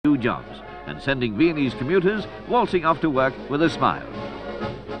jobs and sending Viennese commuters waltzing off to work with a smile.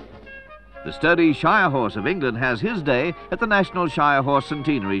 The sturdy Shire Horse of England has his day at the National Shire Horse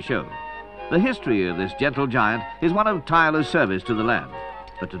Centenary show. The history of this gentle giant is one of tireless service to the land.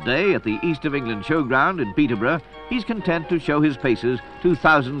 But today, at the East of England showground in Peterborough, he's content to show his paces to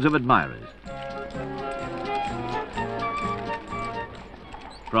thousands of admirers.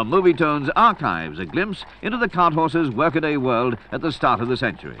 From Movietone's archives, a glimpse into the cart horse's workaday world at the start of the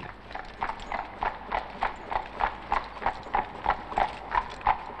century.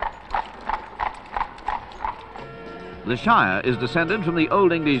 The Shire is descended from the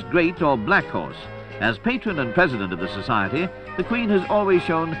Old English Great or Black Horse. As patron and president of the society, the Queen has always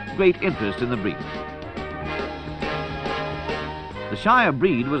shown great interest in the breed. The Shire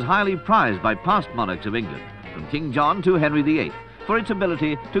breed was highly prized by past monarchs of England, from King John to Henry VIII, for its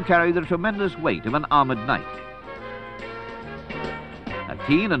ability to carry the tremendous weight of an armoured knight. A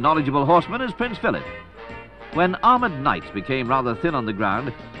keen and knowledgeable horseman is Prince Philip. When armoured knights became rather thin on the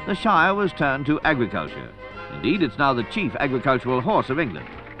ground, the Shire was turned to agriculture. Indeed, it's now the chief agricultural horse of England,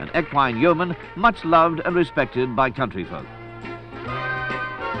 an equine yeoman much loved and respected by country folk.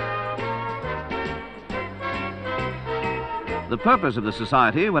 The purpose of the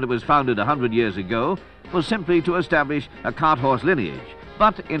society, when it was founded 100 years ago, was simply to establish a cart horse lineage,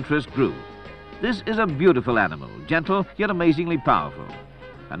 but interest grew. This is a beautiful animal, gentle yet amazingly powerful.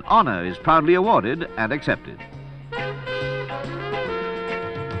 An honour is proudly awarded and accepted.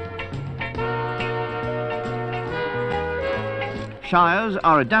 Shires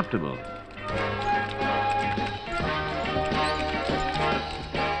are adaptable.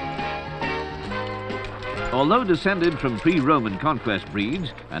 Although descended from pre-Roman conquest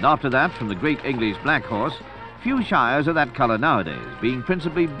breeds, and after that from the great English black horse, few shires are that colour nowadays, being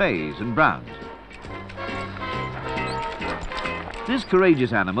principally bays and browns. This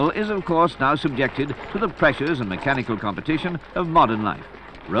courageous animal is, of course, now subjected to the pressures and mechanical competition of modern life.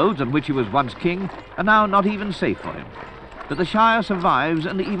 Roads on which he was once king are now not even safe for him. But the Shire survives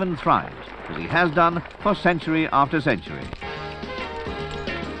and even thrives, as he has done for century after century.